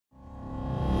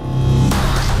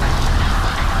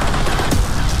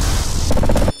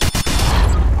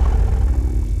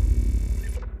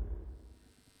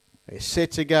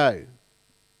set to go.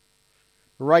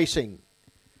 Racing.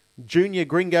 Junior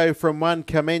Gringo from 1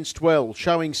 commenced well,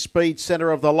 showing speed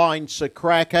centre of the line.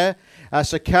 Sacracker.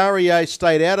 Sicario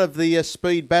stayed out of the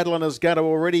speed battle and is going to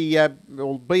already,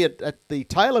 albeit at the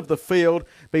tail of the field,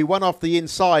 be one off the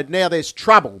inside. Now there's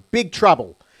trouble, big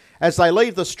trouble. As they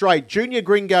leave the straight, Junior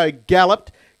Gringo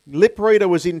galloped. Lip Reader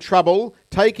was in trouble.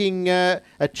 Taking a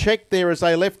check there as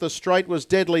they left the straight was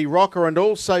Deadly Rocker, and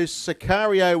also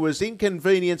Sicario was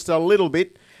inconvenienced a little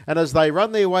bit. And as they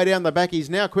run their way down the back, he's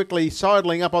now quickly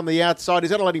sidling up on the outside. He's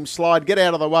going to let him slide, get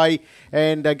out of the way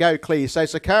and go clear. So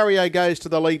Sicario goes to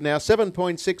the lead now.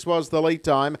 7.6 was the lead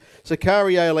time.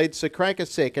 Sicario led, Sacracker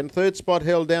second. Third spot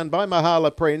held down by Mahala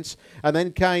Prince. And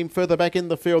then came further back in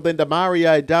the field then to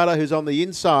Mario Data, who's on the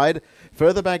inside.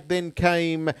 Further back then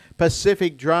came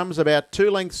Pacific Drums, about 3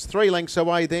 lengths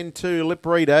away then to Lip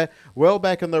Reader. Well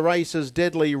back in the race is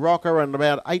Deadly Rocker, and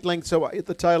about 8 lengths away at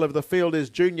the tail of the field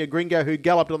is Junior Gringo, who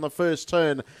galloped on the first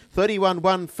turn.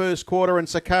 31-1 first quarter, and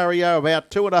Sicario about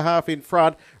 2.5 in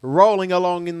front, rolling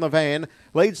along in the van.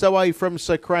 Leads away from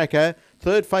Sacracker.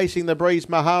 Third facing the breeze,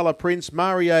 Mahala Prince,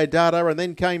 Mario Data, and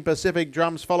then came Pacific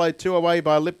Drums, followed 2 away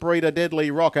by Lip Reader, Deadly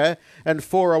Rocker, and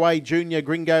 4 away Junior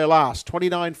Gringo last.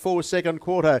 29-4 second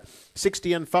quarter,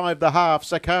 60-5 the half.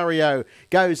 Sicario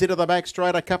goes into the back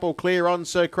straight, a couple clear on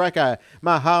Sacracker.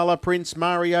 Mahala Prince,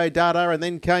 Mario Data, and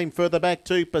then came further back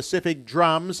to Pacific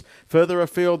Drums. Further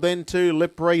afield then to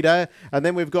Lip Reader, and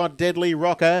then we've got Deadly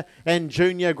Rocker and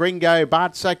Junior Gringo,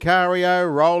 but Sicario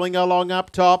rolling along up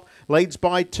top. Leads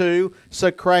by 2.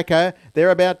 Sacracker,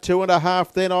 they're about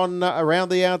 2.5 then on around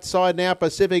the outside now.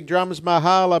 Pacific Drums,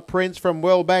 Mahala Prince from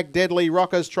well back. Deadly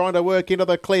Rockers trying to work into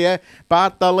the clear,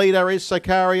 but the leader is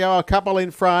Sicario, a couple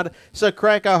in front.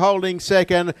 Sacracker holding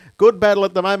second. Good battle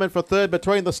at the moment for third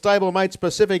between the stablemates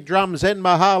Pacific Drums and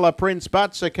Mahala Prince,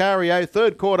 but Sicario,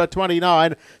 third quarter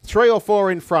 29, 3 or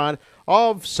 4 in front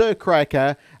of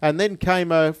Sacracker, and then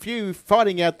came a few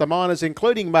fighting out the minors,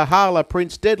 including Mahala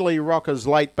Prince. Deadly Rockers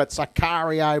late, but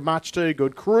Sicario much too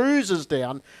good. Cruises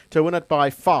down to win it by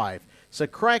 5.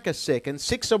 Sacracker second.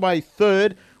 6 away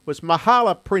third was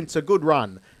Mahala Prince, a good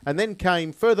run. And then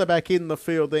came further back in the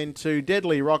field then to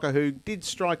Deadly Rocker, who did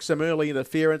strike some early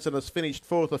interference and has finished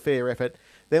fourth, a fair effort.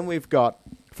 Then we've got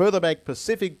further back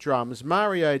Pacific Drums,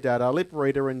 Mario Data, Lip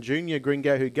Reader and Junior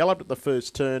Gringo, who galloped at the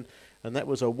first turn, and that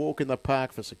was a walk in the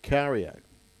park for Sicario.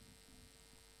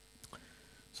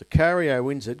 Sicario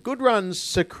wins it. Good runs,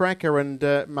 Sacracker and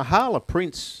Mahala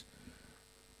Prince.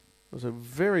 It was a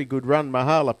very good run,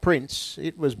 Mahala Prince.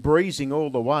 It was breezing all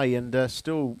the way and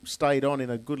still stayed on in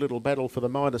a good little battle for the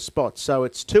minor spot. So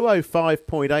it's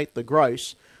 205.8 the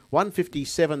gross,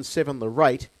 157.7 the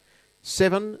rate,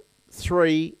 7,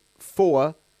 3,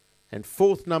 4, and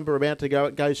fourth number about to go,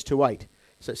 it goes to 8.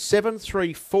 So 7,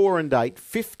 3, 4 and 8,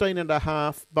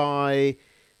 15.5 by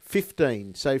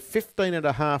 15. So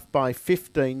 15.5 by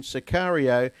 15.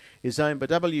 Sicario is owned by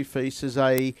W. Feast as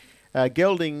a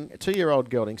gelding, 2-year-old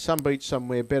gelding. Some beach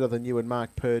somewhere better than you and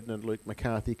Mark Purdon and Luke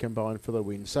McCarthy combined for the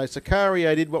win. So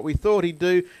Sicario did what we thought he'd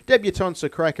do. Debutant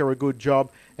Sacracker, a good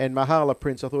job. And Mahala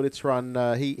Prince, I thought its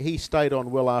run, he stayed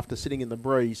on well after sitting in the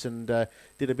breeze and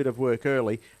did a bit of work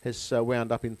early. Has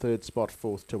wound up in third spot,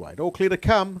 4th to 8. All clear to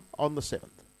come on the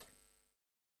 7th.